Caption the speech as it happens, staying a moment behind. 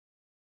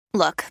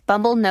Look,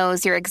 Bumble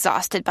knows you're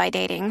exhausted by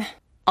dating.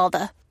 All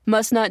the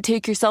must not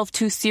take yourself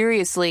too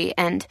seriously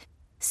and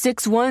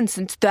 6'1"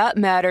 since that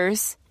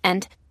matters.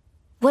 And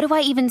what do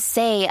I even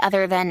say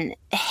other than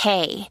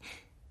hey?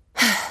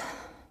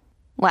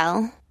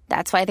 Well,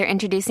 that's why they're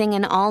introducing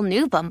an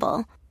all-new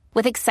Bumble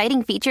with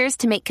exciting features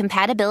to make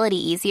compatibility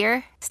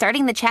easier,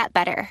 starting the chat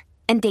better,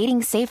 and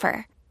dating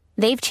safer.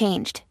 They've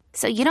changed,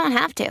 so you don't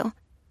have to.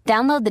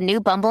 Download the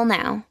new Bumble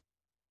now.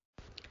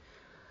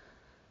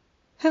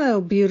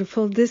 Hello,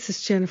 beautiful. This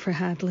is Jennifer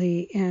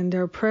Hadley, and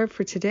our prayer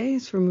for today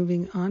is for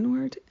moving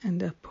onward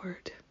and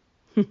upward.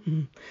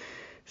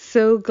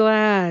 So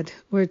glad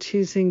we're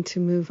choosing to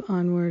move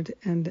onward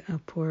and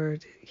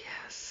upward.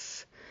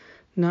 Yes,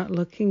 not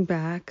looking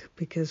back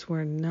because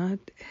we're not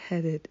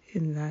headed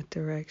in that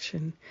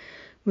direction.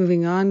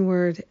 Moving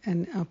onward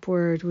and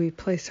upward, we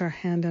place our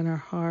hand on our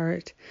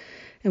heart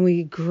and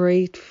we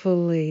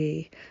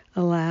gratefully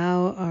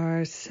allow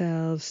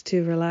ourselves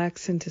to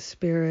relax into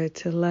spirit,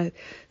 to let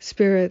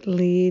spirit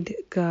lead,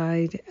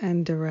 guide,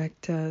 and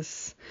direct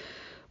us.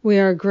 We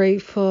are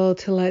grateful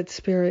to let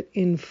spirit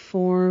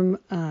inform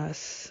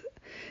us.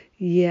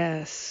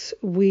 Yes,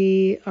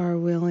 we are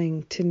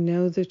willing to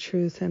know the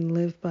truth and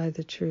live by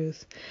the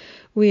truth.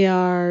 We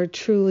are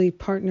truly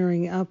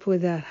partnering up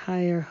with that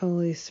higher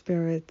Holy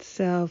Spirit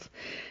self,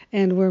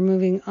 and we're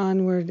moving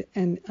onward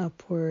and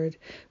upward.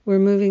 We're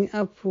moving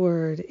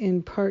upward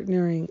in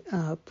partnering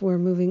up. We're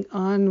moving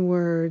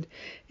onward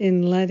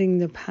in letting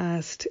the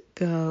past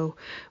go.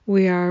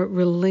 We are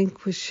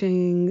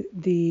relinquishing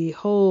the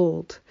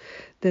hold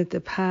that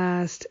the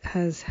past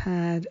has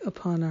had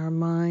upon our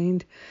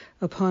mind,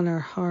 upon our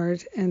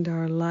heart, and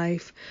our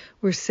life.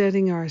 We're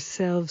setting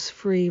ourselves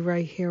free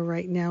right here,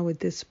 right now with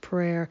this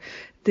prayer.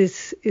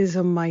 This is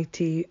a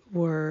mighty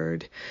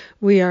word.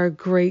 We are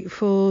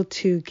grateful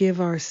to give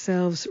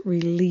ourselves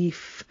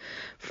relief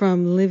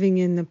from living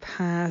in the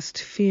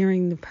past,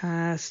 fearing the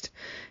past,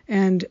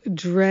 and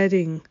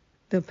dreading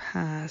the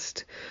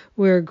past.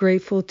 We're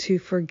grateful to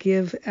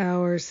forgive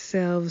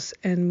ourselves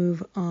and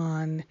move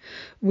on.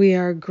 We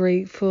are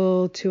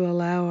grateful to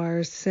allow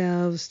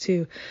ourselves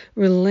to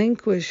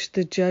relinquish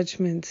the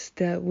judgments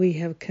that we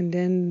have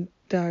condemned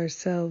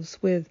ourselves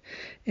with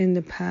in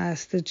the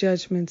past, the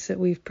judgments that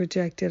we've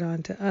projected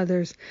onto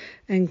others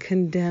and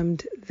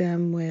condemned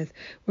them with.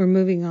 We're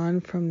moving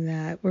on from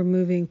that. We're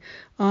moving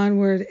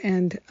onward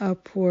and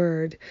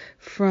upward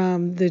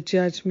from the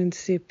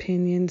judgments, the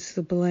opinions,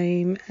 the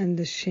blame, and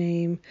the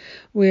shame.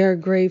 We are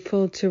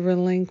grateful to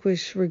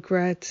relinquish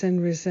regrets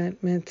and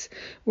resentments.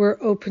 We're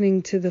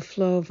opening to the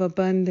flow of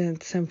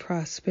abundance and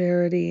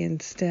prosperity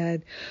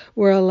instead.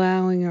 We're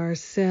allowing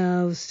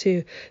ourselves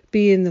to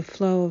be in the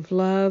flow of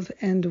love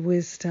and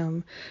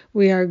wisdom.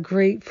 We are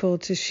grateful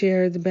to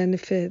share the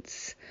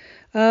benefits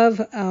of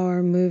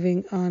our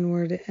moving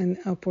onward and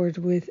upward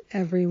with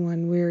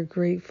everyone. We are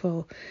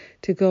grateful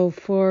to go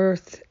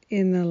forth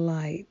in the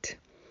light.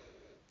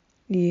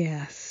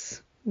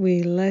 Yes,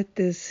 we let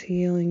this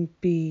healing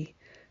be,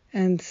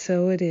 and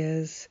so it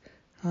is.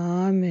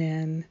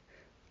 Amen.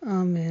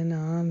 Amen.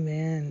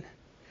 Amen.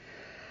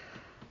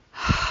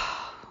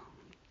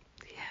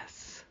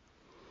 Yes.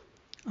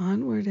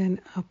 Onward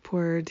and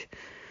upward.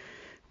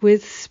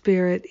 With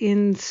spirit,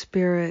 in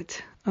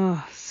spirit.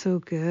 Oh, so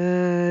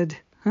good.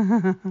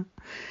 Thank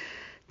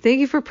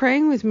you for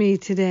praying with me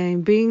today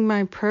and being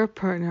my prayer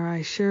partner.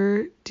 I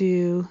sure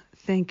do.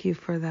 Thank you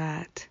for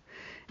that.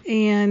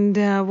 And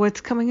what's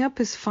coming up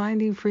is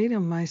Finding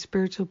Freedom, my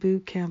spiritual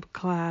boot camp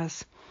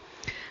class.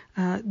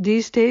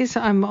 These days,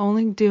 I'm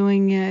only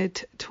doing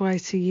it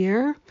twice a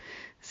year.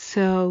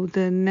 So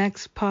the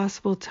next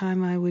possible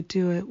time I would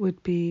do it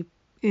would be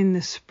in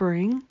the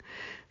spring.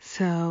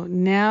 So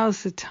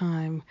now's the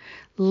time.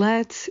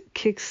 Let's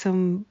kick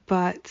some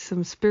butt,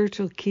 some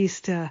spiritual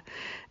kista,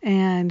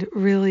 and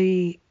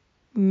really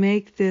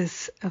make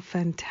this a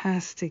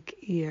fantastic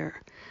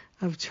year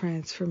of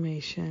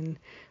transformation.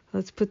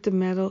 Let's put the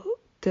pedal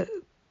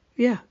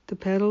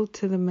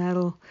to the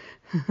metal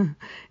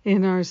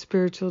in our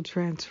spiritual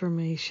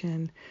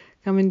transformation.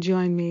 Come and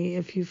join me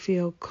if you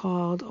feel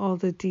called. All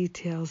the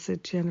details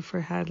at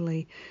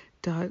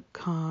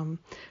jenniferhadley.com.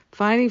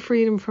 Finding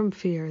Freedom from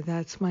Fear.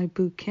 That's my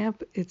boot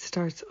camp. It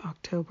starts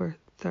October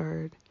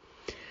 3rd.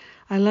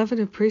 I love and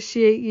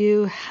appreciate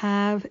you.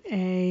 Have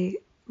a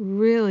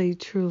really,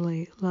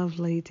 truly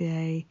lovely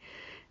day.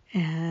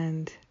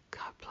 And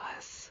God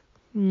bless.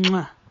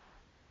 Mwah.